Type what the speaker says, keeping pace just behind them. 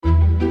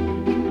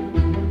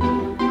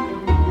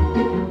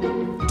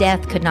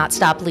death could not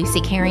stop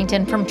Lucy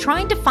Carrington from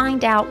trying to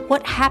find out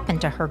what happened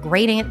to her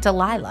great-aunt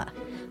Delilah.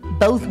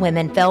 Both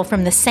women fell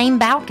from the same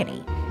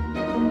balcony.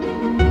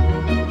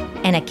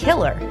 And a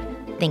killer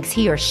thinks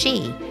he or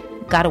she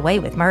got away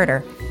with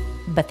murder,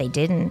 but they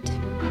didn't.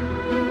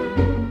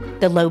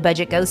 The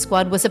low-budget Ghost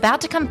Squad was about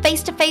to come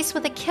face-to-face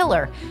with a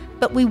killer,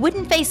 but we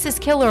wouldn't face this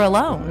killer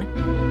alone.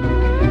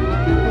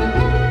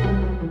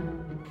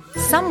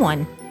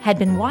 Someone had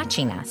been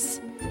watching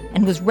us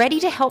and was ready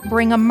to help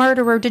bring a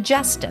murderer to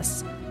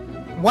justice,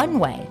 one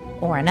way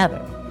or another.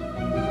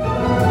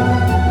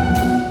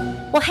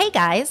 Well, hey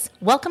guys,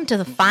 welcome to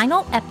the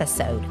final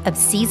episode of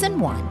Season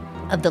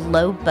 1 of the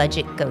Low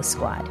Budget Ghost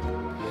Squad.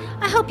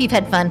 I hope you've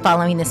had fun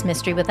following this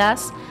mystery with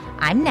us.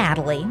 I'm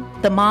Natalie,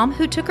 the mom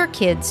who took her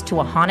kids to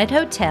a haunted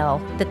hotel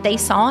that they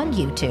saw on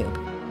YouTube.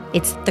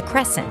 It's The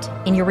Crescent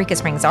in Eureka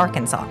Springs,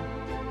 Arkansas.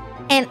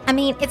 And,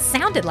 it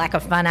sounded like a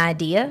fun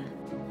idea.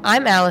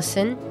 I'm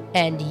Allison,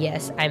 and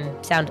yes, I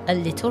sound a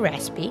little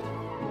raspy.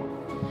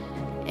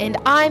 And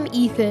I'm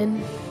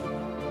Ethan.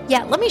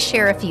 Yeah, let me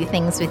share a few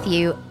things with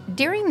you.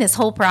 During this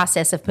whole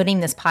process of putting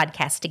this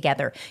podcast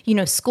together,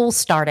 school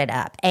started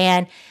up.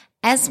 And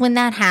as when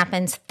that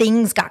happens,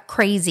 things got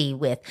crazy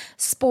with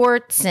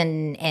sports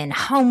and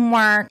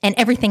homework and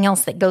everything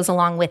else that goes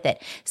along with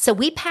it. So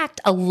we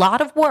packed a lot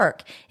of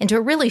work into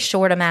a really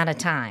short amount of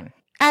time.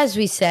 As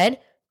we said,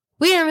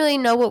 we didn't really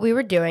know what we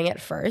were doing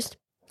at first.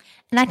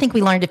 And I think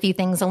we learned a few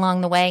things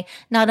along the way,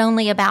 not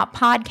only about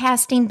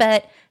podcasting,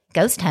 but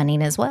ghost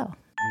hunting as well.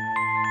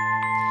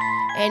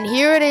 And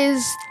here it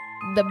is,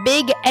 the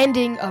big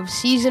ending of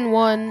Season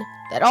 1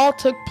 that all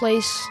took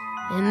place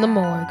in the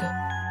morgue.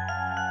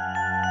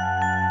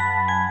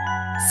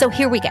 So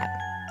here we go.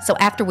 So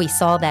after we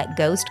saw that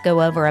ghost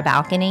go over a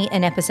balcony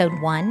in episode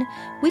 1,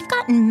 we've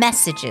gotten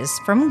messages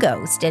from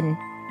Ghost, and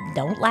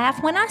don't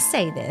laugh when I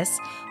say this,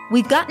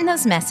 we've gotten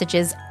those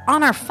messages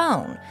on our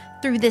phone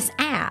through this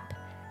app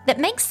that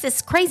makes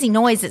this crazy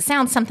noise that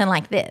sounds something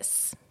like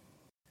this.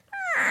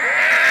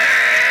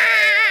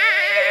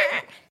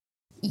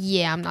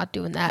 Yeah, I'm not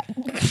doing that.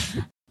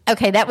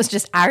 Okay, that was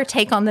just our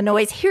take on the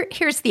noise.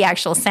 Here's the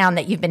actual sound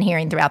that you've been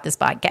hearing throughout this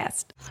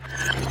podcast.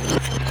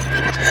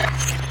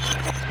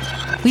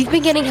 We've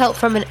been getting help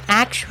from an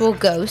actual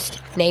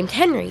ghost named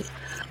Henry.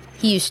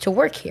 He used to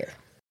work here.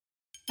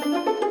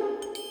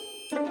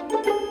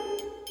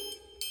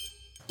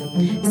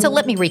 So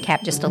let me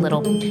recap just a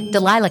little.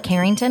 Delilah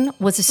Carrington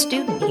was a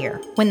student here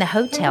when the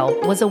hotel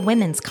was a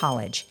women's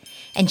college,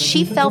 and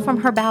she fell from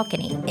her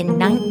balcony in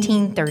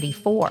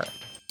 1934.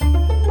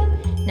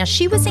 Now,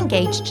 she was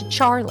engaged to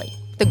Charlie,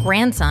 the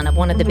grandson of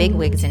one of the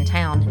bigwigs in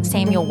town,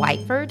 Samuel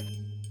Whiteford,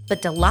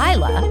 but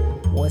Delilah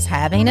was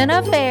having an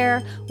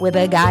affair with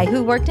a guy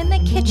who worked in the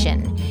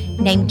kitchen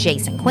named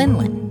Jason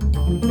Quinlan.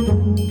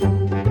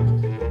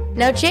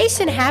 Now,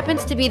 Jason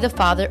happens to be the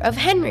father of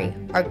Henry,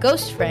 our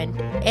ghost friend,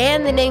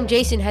 and the name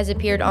Jason has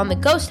appeared on the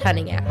ghost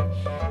hunting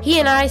app. He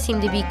and I seem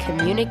to be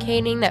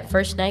communicating that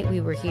first night we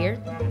were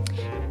here.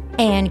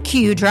 And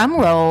cue drum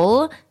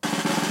roll.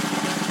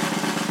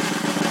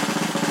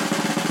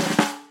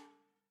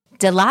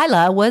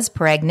 Delilah was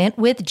pregnant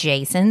with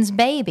Jason's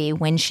baby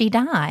when she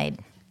died.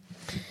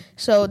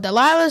 So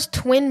Delilah's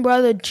twin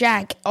brother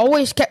Jack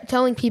always kept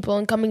telling people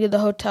and coming to the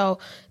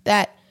hotel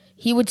that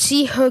he would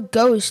see her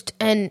ghost,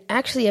 and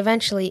actually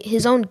eventually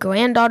his own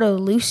granddaughter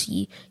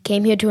Lucy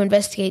came here to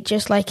investigate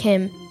just like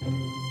him.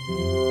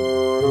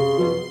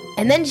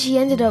 And then she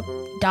ended up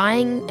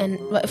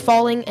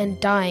falling and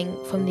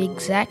dying from the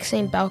exact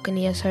same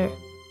balcony as her.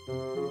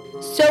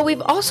 So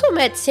we've also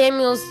met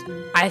Samuel's,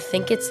 I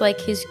think it's like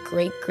his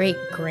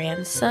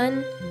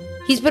great-great-grandson.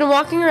 He's been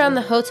walking around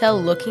the hotel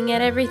looking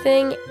at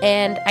everything,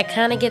 and I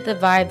kind of get the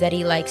vibe that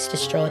he likes to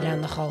stroll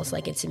down the halls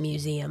like it's a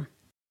museum.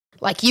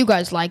 Like you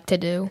guys like to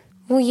do.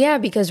 Well, yeah,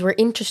 because we're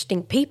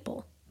interesting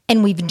people.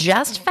 And we've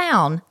just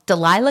found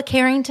Delilah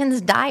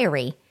Carrington's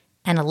diary,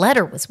 and a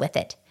letter was with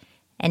it.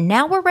 And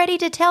now we're ready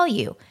to tell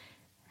you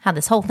how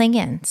this whole thing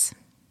ends.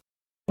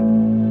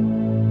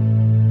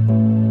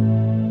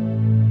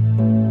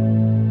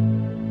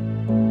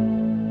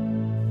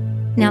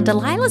 Now,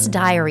 Delilah's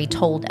diary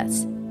told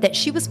us that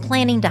she was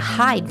planning to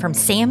hide from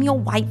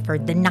Samuel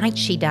Whiteford the night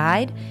she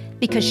died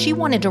because she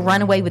wanted to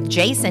run away with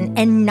Jason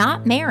and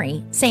not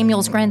marry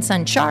Samuel's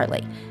grandson,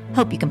 Charlie.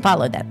 Hope you can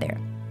follow that there.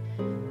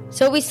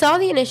 So we saw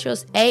the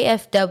initials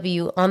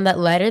AFW on that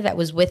letter that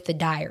was with the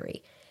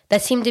diary.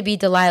 That seemed to be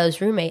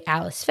Delilah's roommate,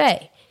 Alice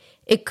Faye.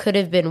 It could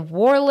have been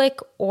Warlick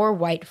or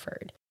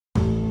Whiteford.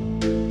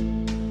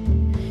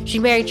 She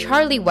married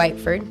Charlie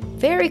Whiteford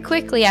very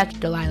quickly after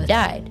Delilah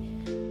died.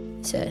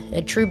 It's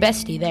a true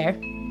bestie there.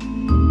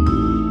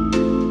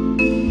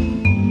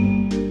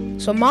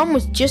 So Mom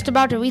was just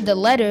about to read the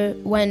letter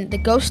when the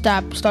ghost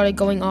app started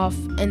going off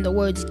and the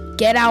words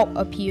 "get out"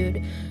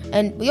 appeared.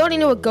 And we already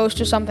knew a ghost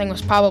or something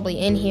was probably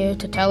in here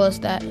to tell us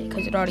that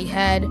because it already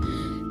had.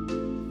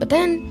 But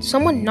then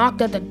someone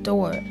knocked at the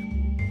door.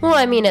 Well,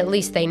 I mean, at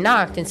least they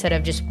knocked instead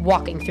of just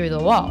walking through the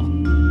wall.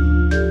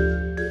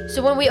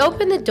 So when we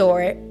opened the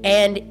door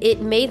and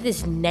it made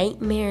this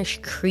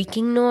nightmarish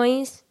creaking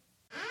noise,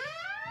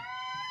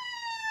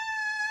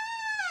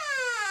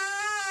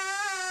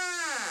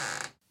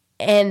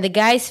 And the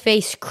guy's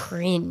face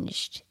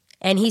cringed.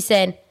 And he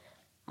said,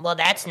 well,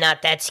 that's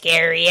not that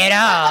scary at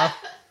all.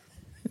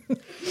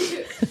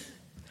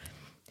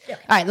 All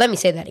right, let me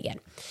say that again.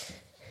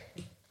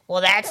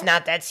 Well, that's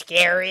not that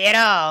scary at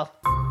all.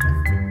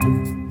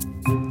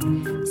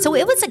 So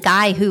it was a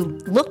guy who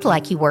looked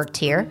like he worked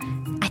here.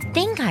 I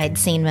think I had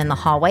seen him in the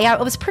hallway.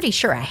 I was pretty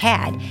sure I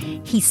had.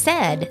 He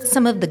said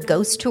some of the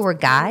ghost tour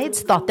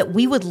guides thought that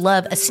we would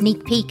love a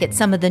sneak peek at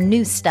some of the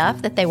new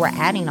stuff that they were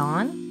adding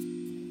on.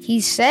 He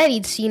said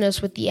he'd seen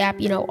us with the app,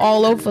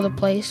 all over the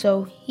place,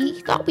 so he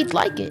thought we'd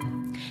like it.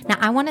 Now,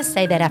 I want to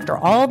say that after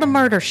all the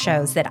murder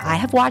shows that I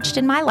have watched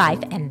in my life,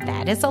 and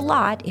that is a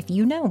lot if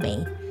you know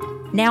me,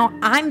 now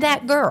I'm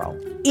that girl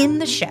in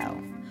the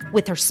show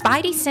with her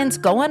spidey sense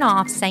going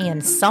off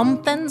saying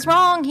something's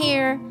wrong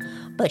here,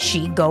 but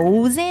she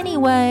goes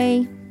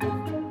anyway.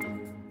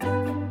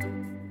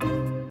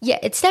 Yeah,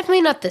 it's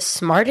definitely not the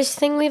smartest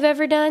thing we've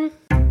ever done.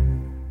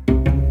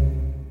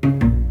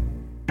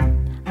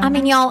 I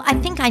mean, y'all, I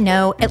think I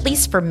know, at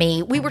least for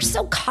me, we were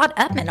so caught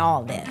up in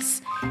all this.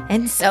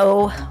 And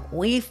so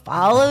we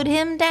followed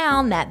him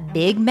down that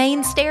big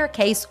main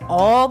staircase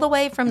all the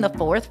way from the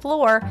 4th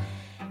floor.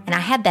 And I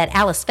had that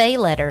Alice Faye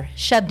letter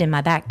shoved in my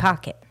back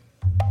pocket.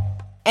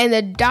 And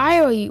the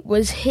diary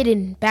was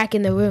hidden back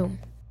in the room.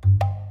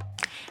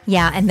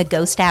 Yeah, and the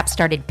ghost app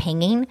started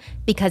pinging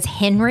because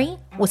Henry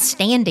was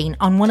standing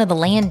on one of the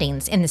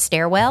landings in the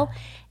stairwell.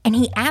 And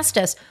he asked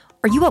us,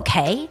 are you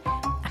okay?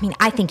 I mean,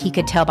 I think he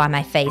could tell by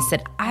my face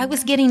that I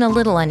was getting a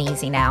little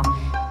uneasy now.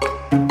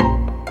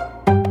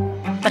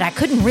 But I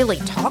couldn't really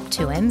talk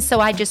to him, so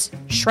I just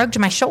shrugged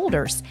my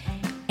shoulders.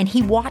 And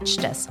he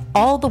watched us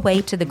all the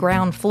way to the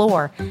ground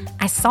floor.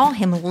 I saw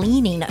him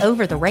leaning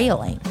over the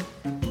railing.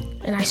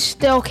 And I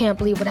still can't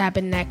believe what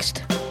happened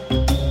next.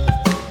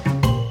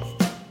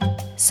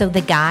 So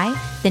the guy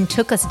then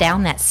took us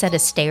down that set of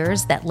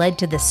stairs that led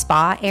to the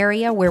spa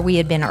area where we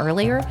had been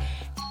earlier.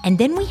 And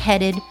then we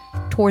headed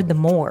toward the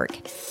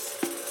morgue.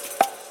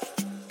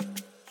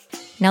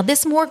 Now,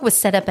 this morgue was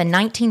set up in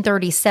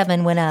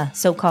 1937 when a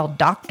so-called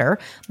doctor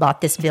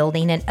bought this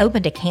building and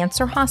opened a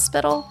cancer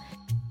hospital.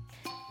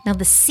 Now,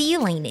 the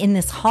ceiling in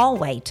this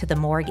hallway to the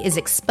morgue is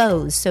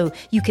exposed, so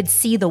you could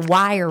see the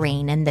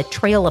wiring and the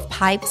trail of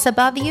pipes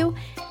above you,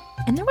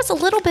 and there was a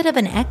little bit of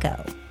an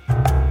echo.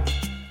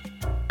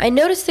 I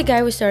noticed the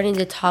guy was starting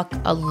to talk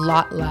a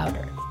lot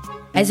louder,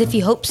 as if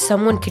he hoped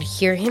someone could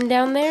hear him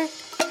down there.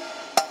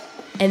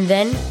 And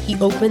then he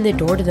opened the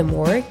door to the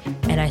morgue,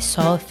 and I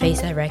saw a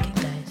face I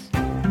recognized.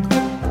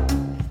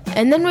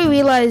 And then we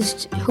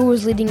realized who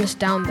was leading us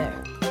down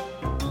there.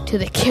 To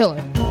the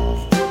killer.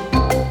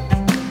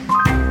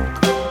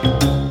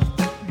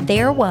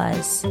 There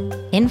was,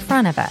 in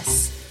front of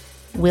us,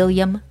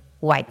 William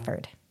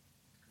Whiteford.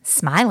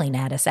 Smiling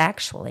at us,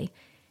 actually,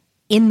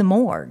 in the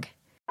morgue.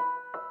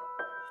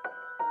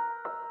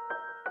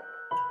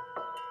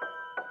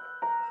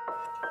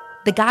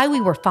 The guy we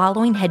were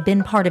following had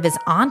been part of his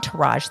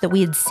entourage that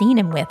we had seen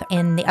him with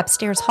in the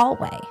upstairs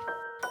hallway.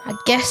 I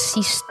guess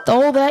he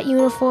stole that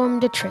uniform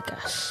to trick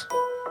us.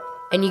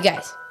 And you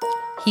guys,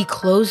 he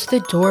closed the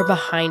door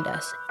behind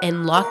us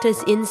and locked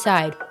us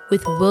inside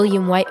with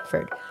William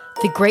Whiteford,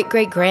 the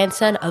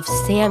great-great-grandson of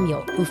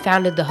Samuel, who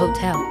founded the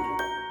hotel.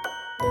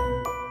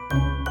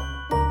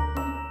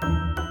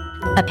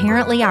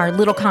 Apparently, our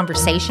little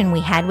conversation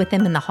we had with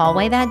him in the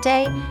hallway that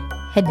day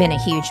had been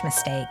a huge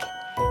mistake.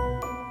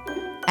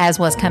 As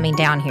was coming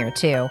down here,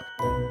 too.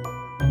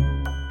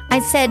 I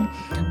said,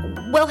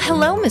 well,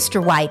 hello,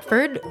 Mr.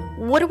 Whiteford.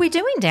 What are we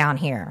doing down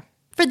here?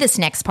 For this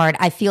next part,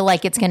 I feel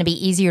like it's going to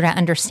be easier to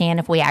understand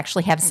if we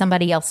actually have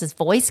somebody else's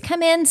voice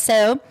come in,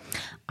 so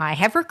I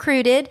have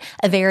recruited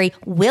a very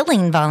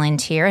willing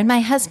volunteer and my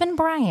husband,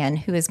 Brian,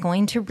 who is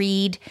going to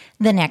read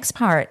the next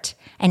part.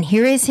 And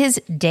here is his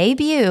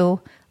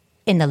debut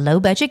in the Low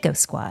Budget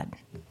Ghost Squad.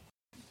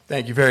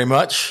 Thank you very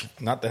much.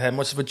 Not that I had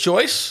much of a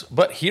choice,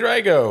 but here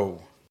I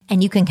go.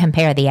 And you can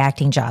compare the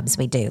acting jobs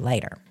we do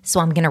later. So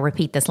I'm going to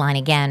repeat this line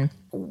again.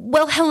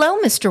 Well, hello,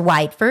 Mr.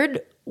 Whiteford.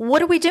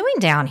 What are we doing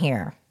down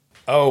here?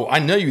 Oh, I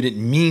know you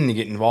didn't mean to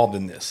get involved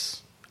in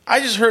this.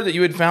 I just heard that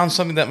you had found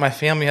something that my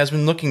family has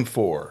been looking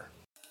for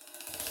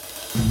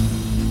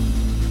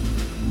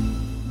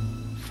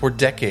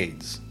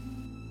decades.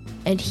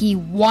 And he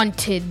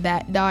wanted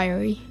that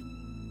diary.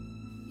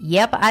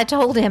 Yep, I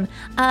told him,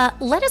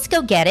 let us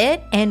go get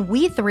it, and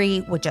we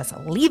three would just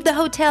leave the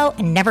hotel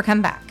and never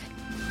come back.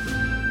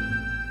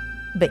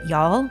 But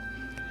y'all,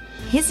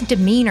 his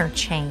demeanor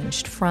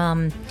changed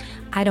from,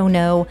 I don't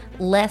know,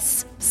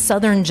 less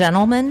Southern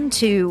gentleman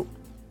to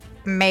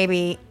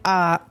maybe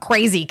a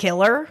crazy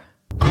killer.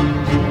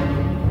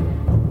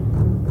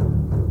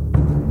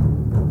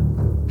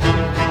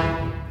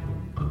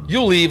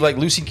 You'll leave like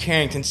Lucy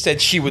Carrington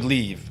said she would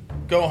leave.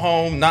 Go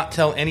home, not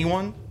tell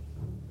anyone?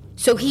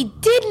 So he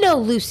did know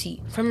Lucy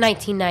from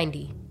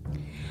 1990.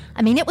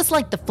 I mean, it was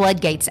like the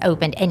floodgates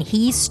opened and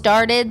he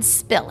started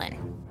spilling.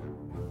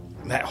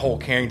 That whole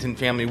Carrington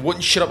family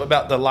wouldn't shut up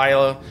about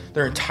Delilah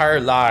their entire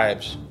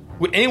lives.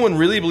 Would anyone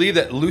really believe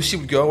that Lucy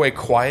would go away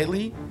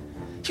quietly?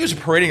 She was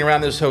parading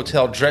around this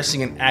hotel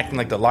dressing and acting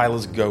like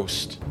Delilah's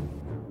ghost.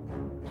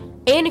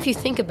 And if you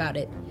think about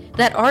it,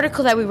 that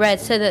article that we read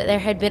said that there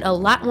had been a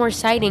lot more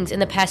sightings in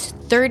the past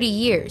 30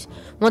 years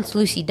once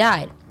Lucy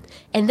died.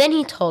 And then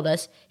he told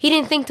us he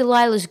didn't think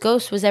Delilah's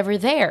ghost was ever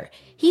there.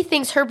 He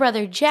thinks her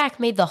brother Jack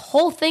made the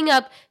whole thing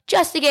up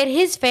just to get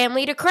his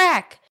family to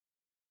crack.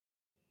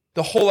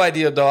 The whole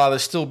idea of Delilah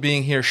still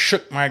being here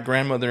shook my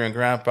grandmother and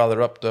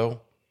grandfather up,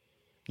 though.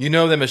 You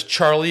know them as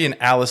Charlie and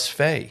Alice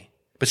Faye.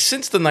 But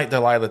since the night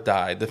Delilah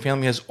died, the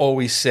family has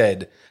always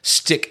said,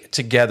 stick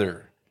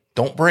together.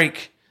 Don't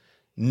break.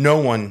 No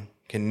one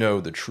can know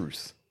the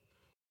truth.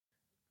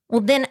 Well,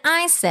 then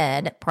I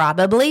said,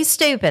 probably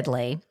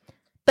stupidly,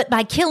 but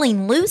by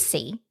killing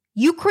Lucy,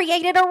 you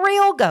created a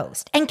real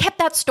ghost and kept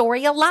that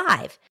story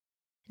alive.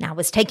 And I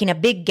was taking a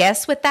big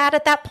guess with that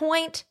at that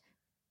point,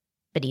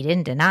 but he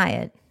didn't deny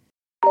it.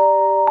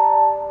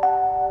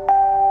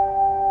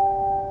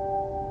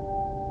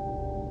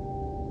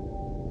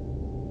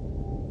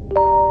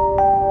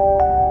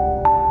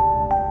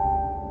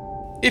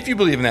 If you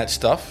believe in that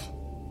stuff,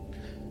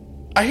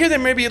 I hear there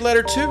may be a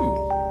letter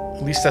too.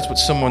 At least that's what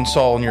someone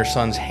saw in your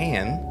son's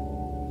hand.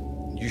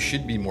 You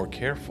should be more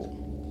careful.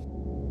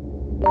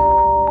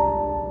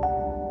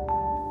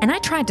 And I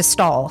tried to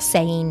stall,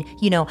 saying,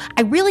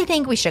 I really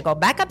think we should go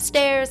back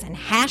upstairs and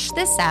hash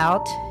this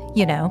out.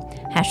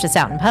 Hash this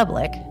out in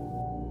public.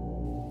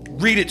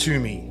 Read it to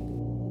me.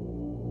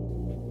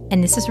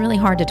 And this is really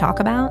hard to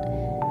talk about,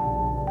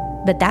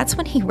 but that's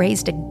when he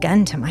raised a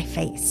gun to my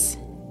face.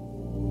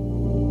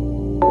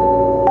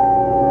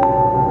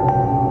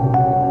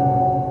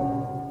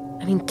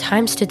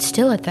 Time stood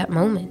still at that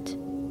moment.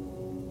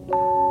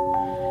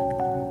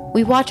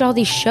 We watch all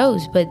these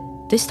shows, but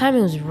this time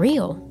it was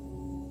real.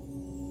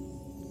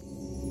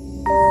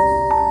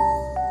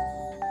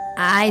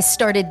 I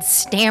started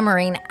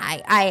stammering.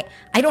 I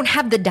don't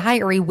have the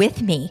diary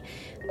with me,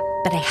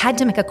 but I had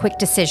to make a quick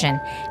decision,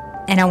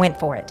 and I went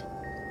for it.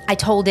 I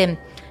told him,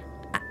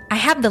 I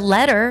have the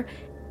letter,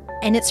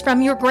 and it's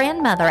from your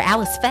grandmother,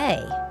 Alice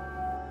Faye.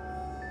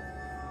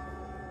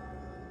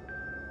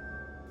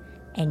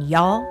 And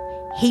y'all,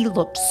 he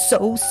looked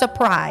so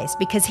surprised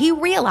because he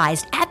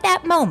realized at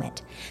that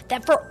moment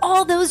that for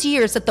all those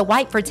years that the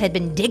Whitefords had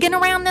been digging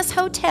around this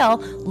hotel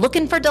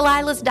looking for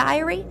Delilah's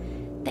diary,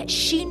 that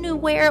she knew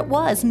where it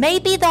was,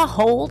 maybe the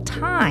whole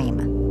time.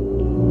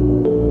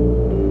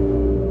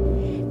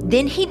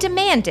 Then he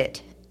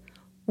demanded,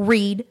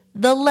 read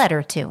the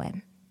letter to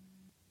him.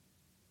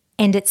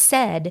 And it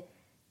said,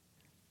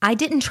 I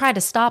didn't try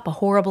to stop a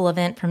horrible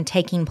event from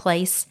taking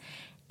place,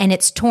 and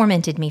it's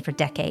tormented me for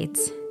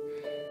decades.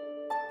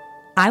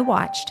 I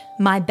watched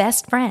my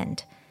best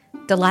friend,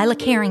 Delilah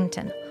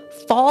Carrington,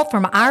 fall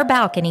from our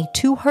balcony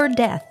to her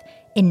death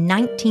in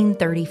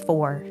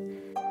 1934.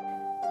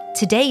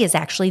 Today is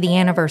actually the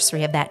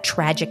anniversary of that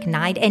tragic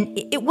night, and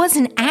it was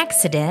an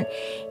accident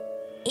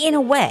in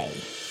a way.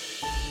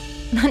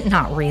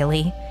 Not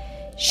really.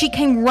 She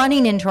came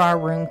running into our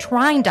room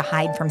trying to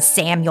hide from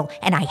Samuel,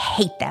 and I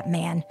hate that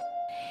man.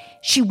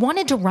 She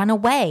wanted to run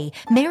away,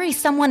 marry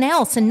someone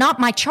else and not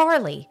my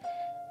Charlie.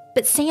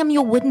 But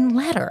Samuel wouldn't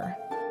let her.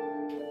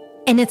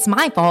 And it's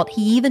my fault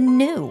he even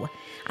knew.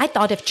 I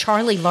thought if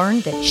Charlie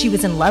learned that she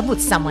was in love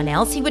with someone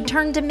else, he would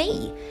turn to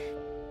me.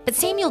 But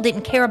Samuel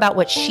didn't care about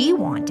what she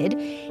wanted.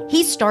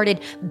 He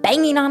started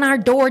banging on our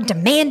door,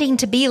 demanding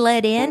to be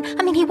let in.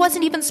 He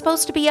wasn't even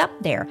supposed to be up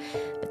there.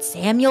 But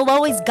Samuel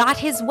always got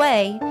his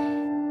way.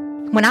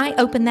 When I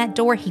opened that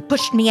door, he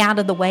pushed me out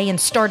of the way and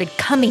started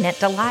coming at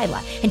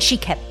Delilah, and she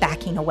kept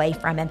backing away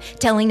from him,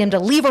 telling him to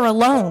leave her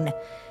alone.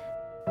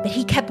 But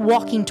he kept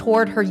walking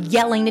toward her,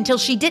 yelling until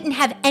she didn't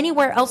have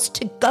anywhere else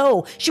to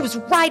go. She was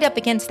right up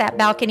against that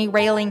balcony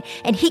railing,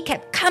 and he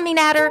kept coming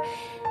at her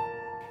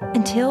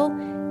until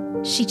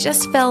she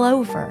just fell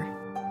over.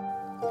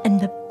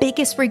 And the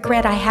biggest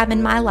regret I have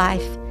in my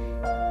life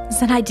is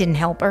that I didn't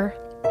help her.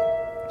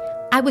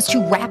 I was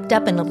too wrapped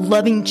up in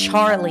loving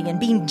Charlie and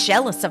being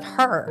jealous of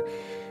her.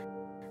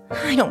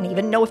 I don't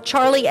even know if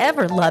Charlie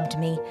ever loved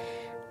me.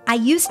 I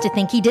used to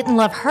think he didn't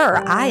love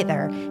her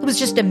either. It was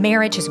just a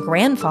marriage his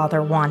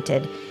grandfather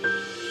wanted.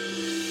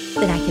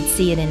 But I could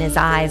see it in his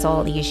eyes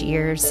all these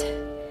years.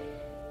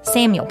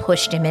 Samuel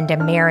pushed him into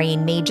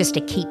marrying me just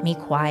to keep me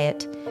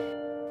quiet.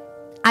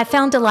 I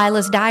found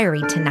Delilah's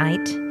diary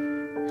tonight.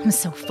 I'm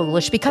so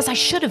foolish because I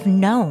should have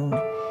known.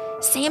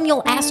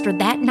 Samuel asked her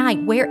that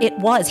night where it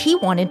was. He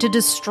wanted to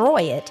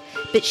destroy it,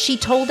 but she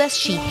told us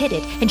she hid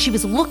it, and she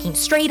was looking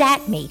straight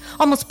at me,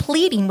 almost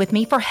pleading with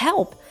me for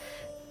help.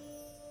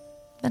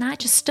 But I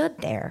just stood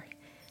there.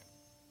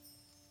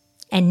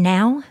 And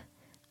now,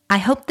 I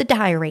hope the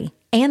diary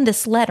and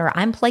this letter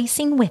I'm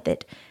placing with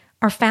it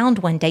are found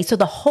one day so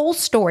the whole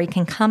story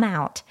can come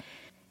out.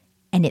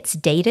 And it's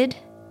dated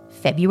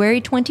February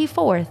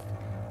 24th,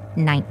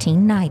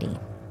 1990.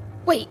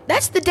 Wait,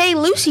 that's the day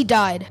Lucy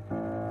died.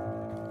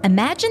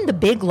 Imagine the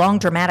big, long,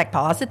 dramatic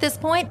pause at this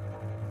point.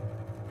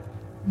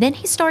 Then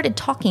he started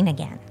talking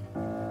again.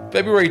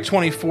 February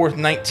 24th,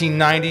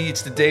 1990,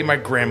 it's the day my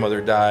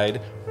grandmother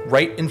died.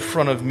 Right in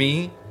front of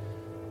me.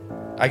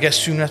 I guess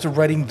soon after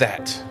writing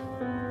that.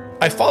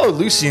 I followed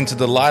Lucy into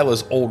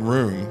Delilah's old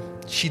room.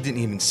 She didn't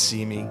even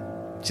see me.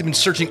 She'd been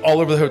searching all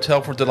over the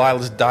hotel for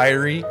Delilah's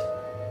diary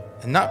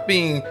and not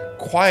being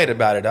quiet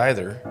about it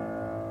either.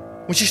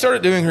 When she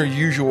started doing her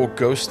usual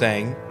ghost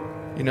thing,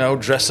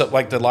 dress up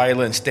like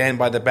Delilah and stand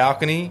by the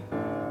balcony,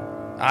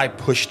 I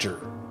pushed her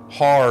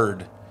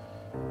hard.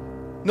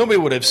 Nobody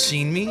would have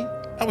seen me.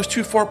 I was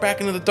too far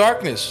back into the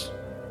darkness.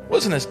 It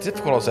wasn't as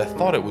difficult as I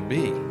thought it would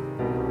be.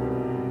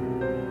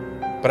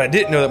 But I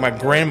didn't know that my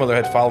grandmother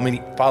had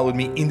followed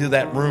me into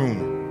that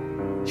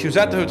room. She was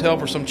at the hotel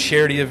for some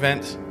charity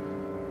event,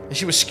 and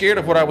she was scared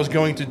of what I was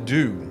going to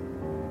do.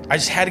 I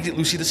just had to get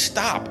Lucy to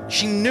stop.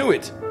 She knew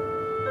it.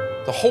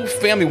 The whole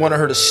family wanted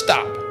her to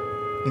stop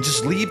and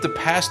just leave the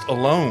past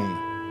alone.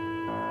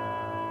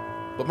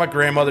 But my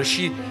grandmother,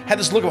 she had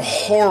this look of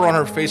horror on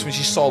her face when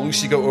she saw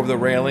Lucy go over the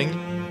railing,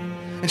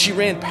 and she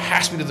ran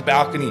past me to the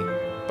balcony,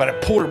 but I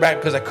pulled her back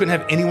because I couldn't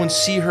have anyone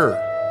see her.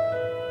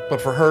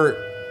 But for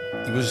her,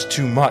 it was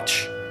too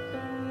much.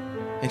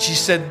 And she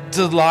said,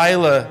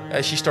 "Delilah,"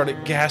 as she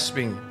started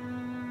gasping.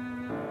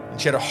 And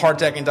she had a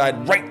heart attack and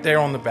died right there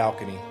on the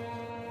balcony.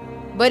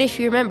 But if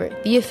you remember,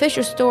 the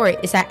official story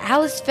is that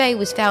Alice Faye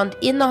was found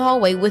in the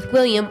hallway with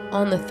William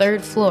on the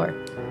 3rd floor.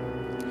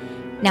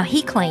 Now,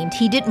 he claimed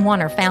he didn't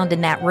want her found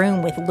in that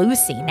room with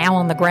Lucy, now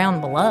on the ground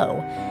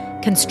below.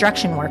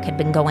 Construction work had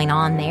been going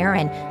on there,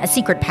 and a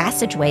secret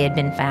passageway had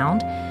been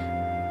found.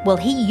 Well,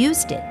 he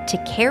used it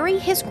to carry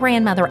his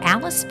grandmother,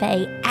 Alice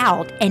Faye,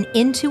 out and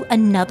into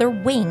another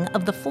wing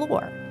of the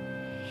floor.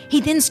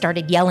 He then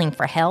started yelling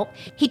for help.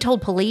 He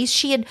told police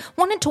she had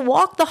wanted to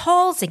walk the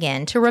halls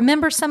again to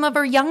remember some of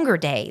her younger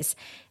days.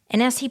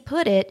 And as he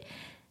put it,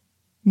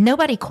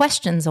 nobody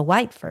questions a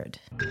Whiteford.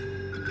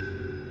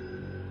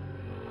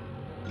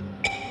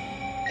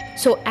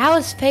 So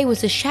Alice Faye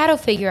was the shadow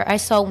figure I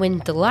saw when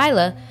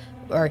Delilah,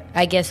 or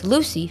I guess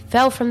Lucy,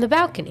 fell from the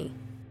balcony.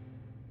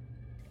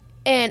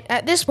 And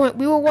at this point,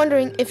 we were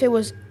wondering if it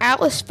was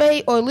Alice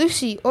Faye or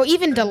Lucy or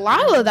even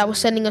Delilah that was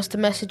sending us the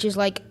messages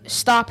like,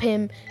 "Stop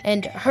him"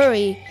 and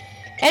 "Hurry."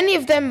 Any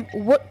of them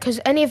would, because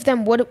any of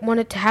them wouldn't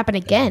want it to happen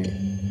again.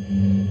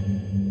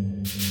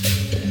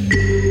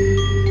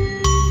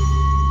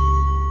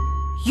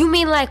 You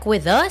mean like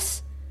with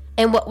us?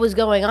 And what was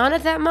going on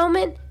at that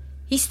moment?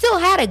 He still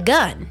had a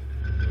gun.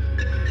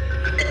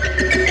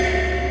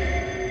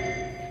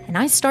 And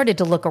I started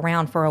to look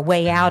around for a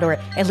way out or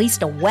at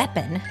least a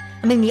weapon.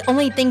 I mean, the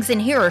only things in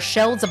here are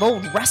shelves of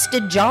old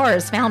rusted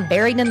jars found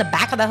buried in the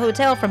back of the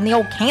hotel from the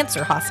old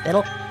cancer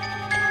hospital.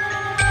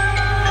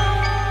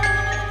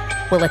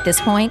 Well, at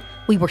this point,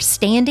 we were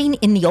standing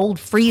in the old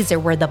freezer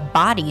where the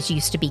bodies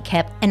used to be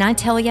kept. And I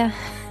tell you,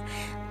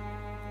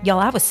 y'all,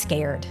 I was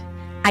scared.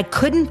 I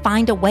couldn't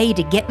find a way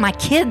to get my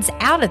kids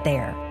out of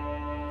there.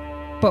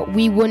 But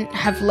we wouldn't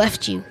have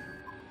left you.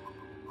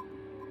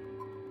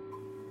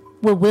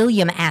 Well,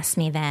 William asked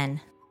me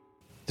then.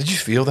 Did you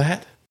feel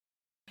that?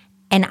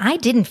 And I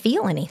didn't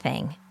feel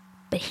anything.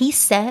 But he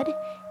said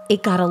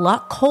it got a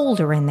lot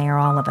colder in there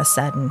all of a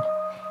sudden.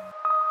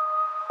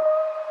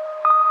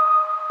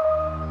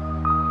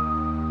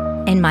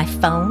 And my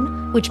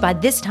phone, which by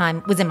this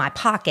time was in my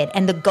pocket,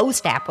 and the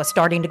ghost app was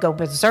starting to go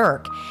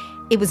berserk,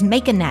 it was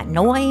making that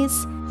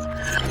noise.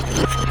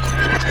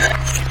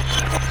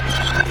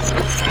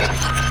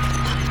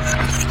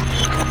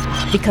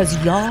 Because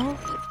y'all,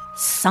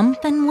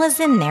 something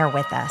was in there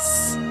with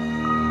us.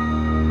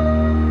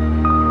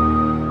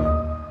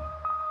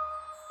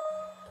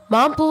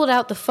 Mom pulled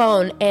out the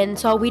phone and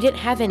saw we didn't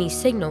have any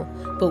signal,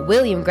 but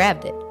William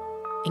grabbed it.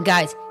 And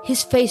guys,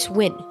 his face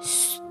went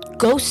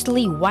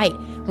ghostly white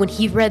when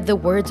he read the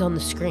words on the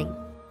screen.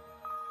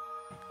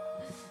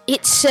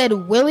 It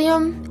said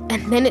William,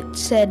 and then it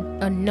said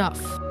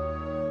enough.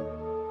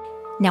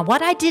 Now,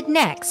 what I did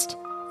next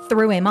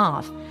threw him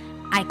off.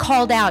 I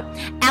called out,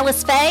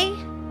 "Alice Faye?"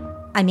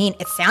 I mean,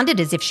 it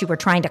sounded as if she were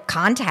trying to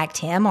contact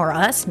him or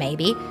us,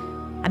 maybe.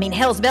 I mean,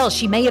 hell's bells,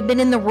 she may have been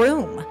in the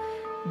room.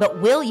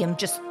 But William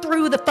just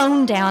threw the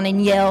phone down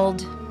and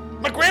yelled,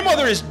 "My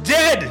grandmother is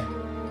dead!"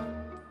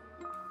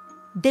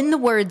 Then the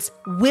words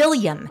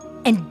 "William"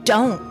 and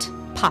 "don't"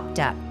 popped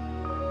up.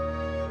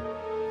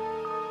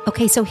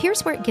 Okay, so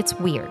here's where it gets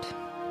weird.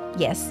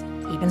 Yes,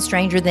 even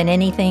stranger than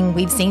anything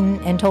we've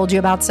seen and told you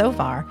about so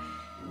far.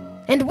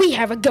 And we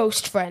have a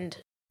ghost friend.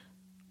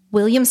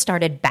 William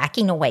started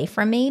backing away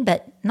from me,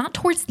 but not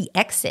towards the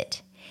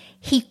exit.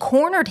 He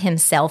cornered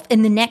himself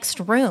in the next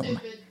room.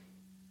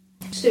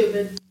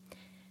 Stupid.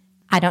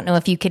 I don't know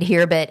if you could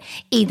hear, but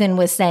Ethan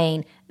was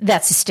saying,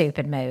 "That's a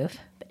stupid move."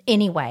 But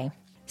anyway,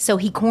 so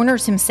he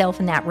corners himself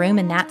in that room,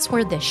 and that's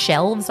where the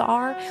shelves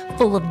are,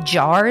 full of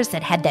jars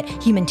that had that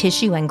human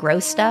tissue and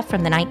gross stuff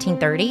from the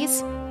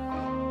 1930s.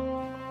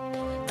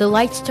 The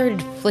light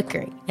started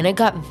flickering, and it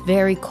got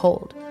very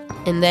cold.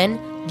 And then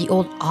the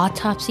old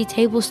autopsy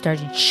table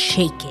started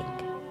shaking.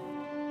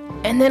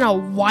 And then a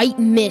white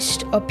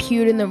mist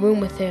appeared in the room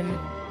with him.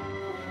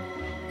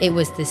 It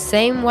was the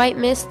same white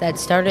mist that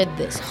started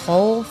this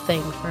whole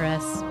thing for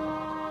us.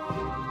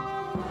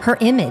 Her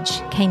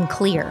image came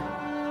clear,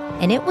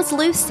 and it was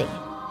Lucy,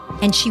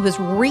 and she was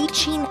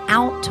reaching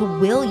out to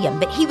William,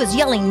 but he was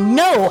yelling,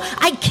 "No,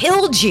 I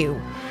killed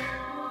you."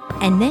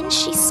 And then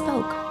she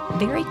spoke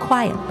very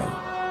quietly.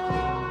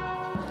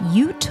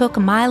 "You took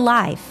my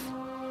life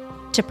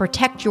to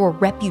protect your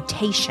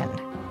reputation,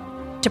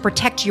 to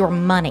protect your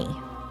money."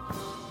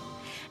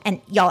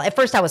 And y'all, at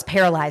first I was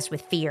paralyzed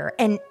with fear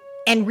and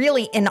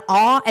really in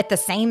awe at the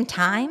same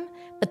time.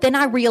 But then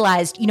I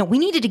realized, we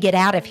needed to get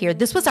out of here.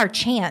 This was our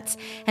chance.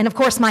 And of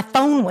course, my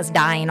phone was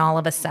dying all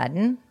of a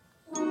sudden.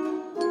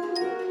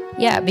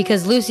 Yeah,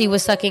 because Lucy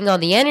was sucking all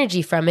the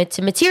energy from it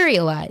to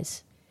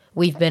materialize.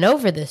 We've been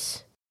over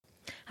this.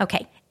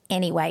 Okay,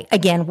 anyway,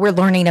 again, we're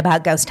learning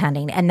about ghost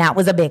hunting, and that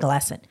was a big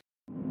lesson.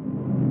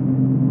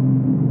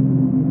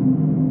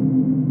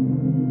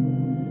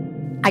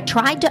 I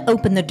tried to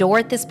open the door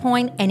at this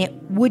point, and it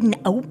wouldn't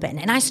open,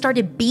 and I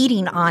started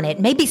beating on it.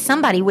 Maybe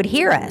somebody would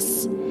hear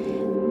us.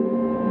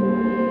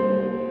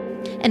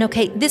 And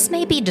okay, this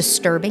may be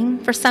disturbing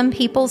for some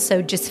people,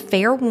 so just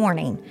fair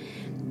warning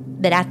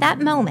that at that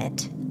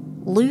moment,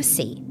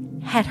 Lucy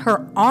had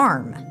her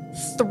arm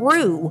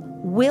through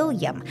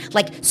William,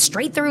 like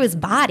straight through his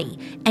body,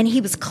 and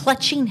he was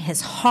clutching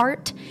his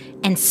heart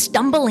and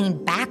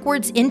stumbling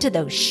backwards into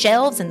those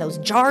shelves, and those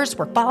jars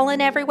were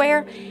falling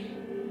everywhere.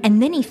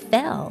 And then he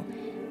fell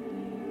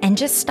and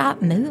just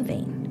stopped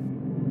moving.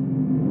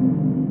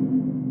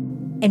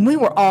 And we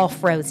were all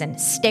frozen,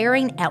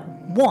 staring at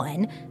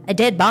 1, a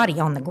dead body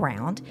on the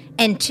ground,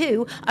 and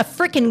 2, a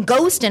freaking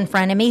ghost in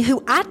front of me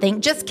who I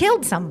think just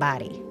killed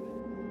somebody.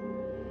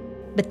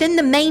 But then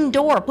the main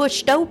door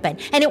pushed open,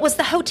 and it was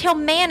the hotel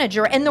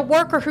manager and the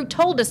worker who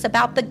told us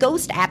about the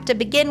ghost app to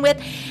begin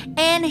with,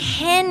 and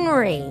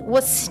Henry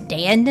was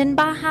standing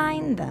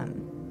behind them.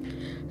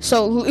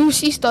 So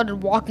Lucy started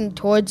walking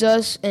towards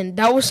us, and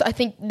that was, I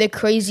think, the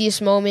craziest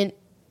moment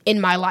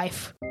in my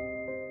life.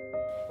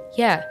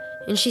 Yeah,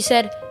 and she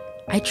said,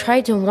 "I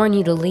tried to warn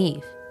you to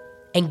leave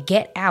and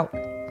get out,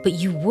 but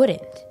you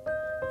wouldn't.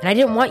 And I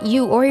didn't want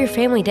you or your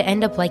family to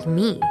end up like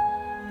me.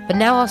 But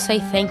now I'll say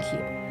thank you.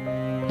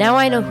 Now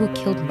I know who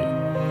killed me."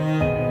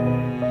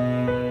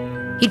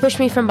 He pushed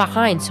me from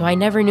behind, so I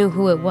never knew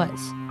who it was.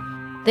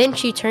 Then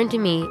she turned to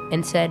me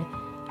and said,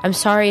 "I'm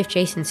sorry if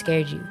Jason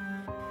scared you.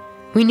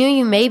 We knew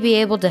you may be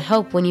able to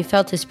help when you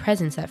felt his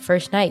presence that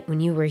first night when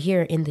you were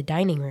here in the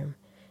dining room.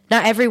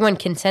 Not everyone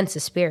can sense a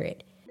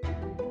spirit."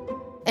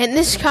 And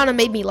this kind of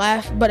made me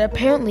laugh, but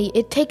apparently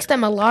it takes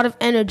them a lot of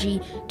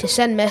energy to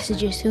send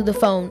messages through the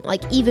phone,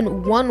 like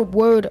even one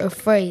word or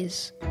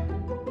phrase.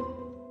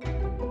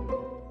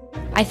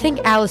 I think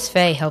Alice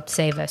Faye helped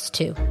save us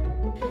too.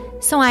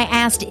 So I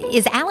asked,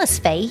 "Is Alice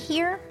Faye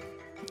here?"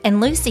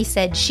 And Lucy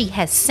said she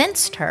has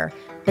sensed her,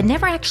 but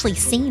never actually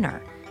seen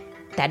her.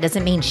 That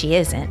doesn't mean she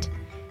isn't.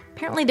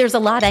 Apparently there's a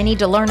lot I need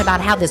to learn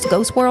about how this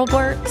ghost world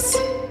works.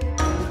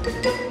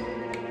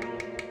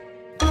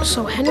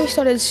 So Henry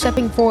started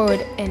stepping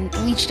forward and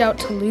reached out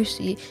to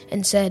Lucy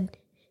and said,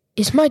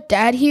 "Is my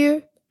dad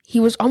here?" He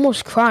was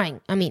almost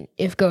crying. I mean,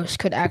 if ghosts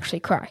could actually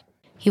cry.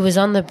 He was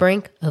on the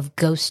brink of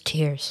ghost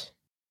tears.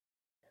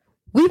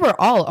 We were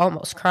all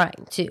almost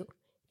crying too.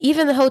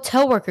 Even the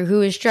hotel worker who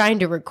was trying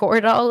to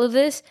record all of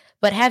this,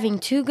 but having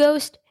 2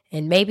 ghosts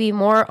and maybe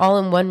more all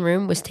in one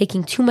room was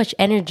taking too much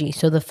energy,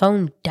 so the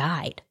phone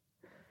died.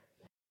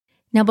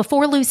 Now,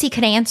 before Lucy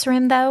could answer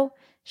him, though,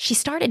 she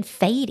started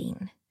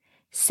fading,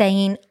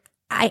 saying,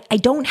 I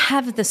don't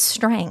have the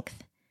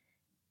strength.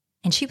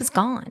 And she was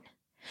gone.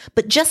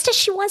 But just as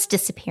she was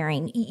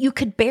disappearing, you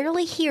could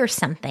barely hear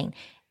something,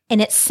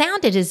 and it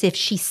sounded as if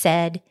she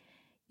said,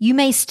 "You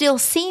may still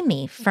see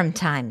me from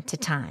time to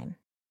time."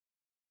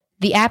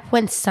 The app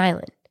went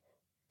silent,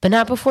 but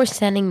not before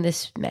sending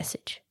this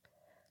message.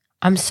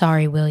 "I'm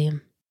sorry,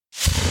 William."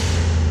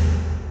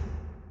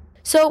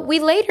 So we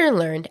later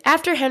learned,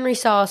 after Henry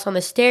saw us on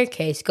the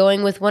staircase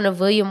going with one of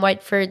William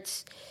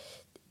Whiteford's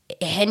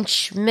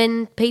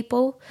henchmen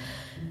people,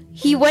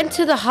 he went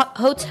to the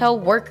hotel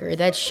worker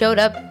that showed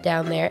up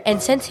down there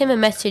and sent him a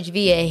message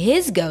via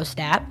his ghost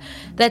app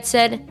that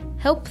said,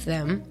 "Help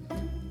them,"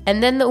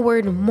 and then the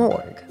word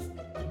morgue.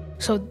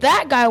 So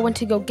that guy went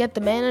to go get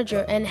the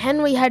manager, and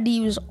Henry had to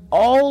use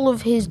all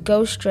of his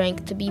ghost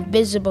strength to be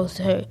visible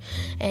to her.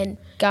 And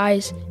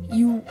guys,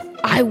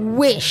 I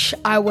wish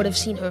I would have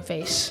seen her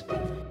face.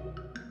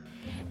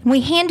 We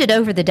handed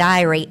over the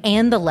diary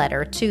and the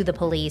letter to the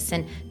police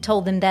and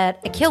told them that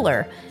a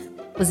killer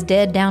was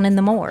dead down in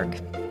the morgue.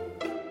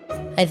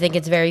 I think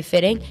it's very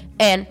fitting,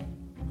 and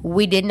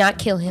we did not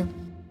kill him.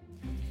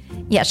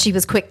 Yeah, she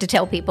was quick to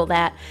tell people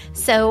that.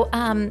 So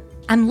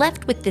I'm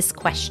left with this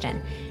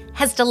question.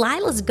 Has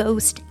Delilah's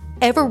ghost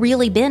ever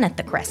really been at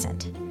the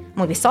Crescent?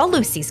 Well, we saw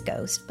Lucy's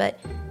ghost, but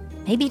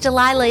maybe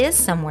Delilah is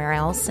somewhere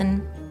else,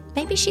 and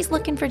maybe she's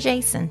looking for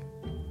Jason.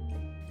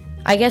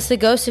 I guess the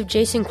ghost of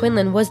Jason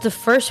Quinlan was the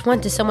first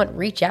one to somewhat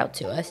reach out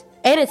to us.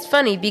 And it's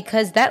funny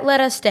because that led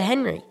us to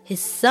Henry, his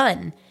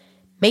son.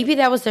 Maybe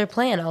that was their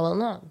plan all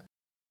along.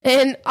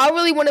 And I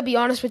really want to be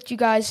honest with you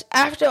guys.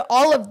 After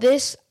all of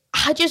this,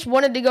 I just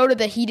wanted to go to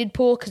the heated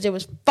pool because it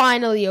was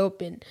finally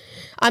open.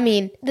 I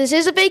mean, this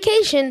is a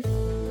vacation,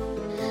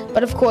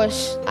 But of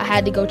course, I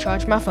had to go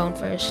charge my phone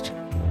first.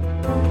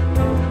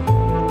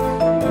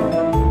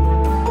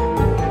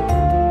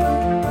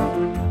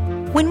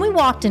 When we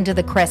walked into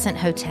the Crescent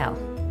Hotel,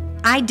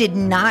 I did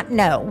not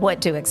know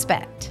what to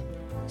expect.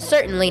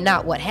 Certainly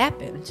not what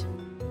happened.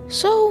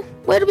 So,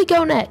 where do we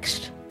go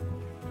next?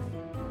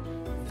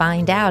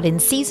 Find out in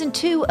Season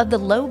 2 of the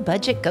Low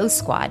Budget Ghost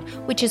Squad,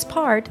 which is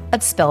part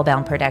of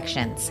Spellbound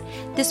Productions.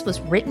 This was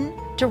written,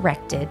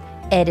 directed,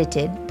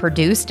 edited,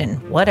 produced,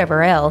 and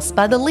whatever else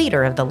by the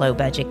leader of the Low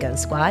Budget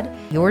Ghost Squad,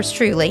 yours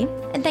truly.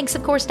 And thanks,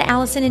 of course, to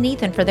Allison and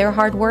Ethan for their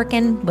hard work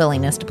and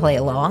willingness to play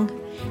along.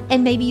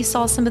 And maybe you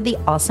saw some of the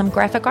awesome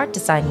graphic art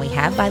design we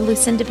have by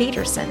Lucinda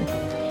Peterson.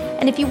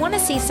 And if you want to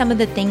see some of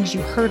the things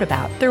you heard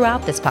about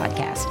throughout this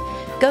podcast,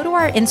 go to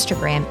our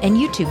Instagram and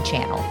YouTube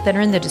channel that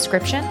are in the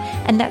description,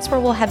 and that's where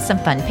we'll have some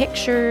fun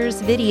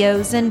pictures,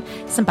 videos, and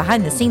some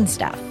behind-the-scenes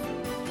stuff.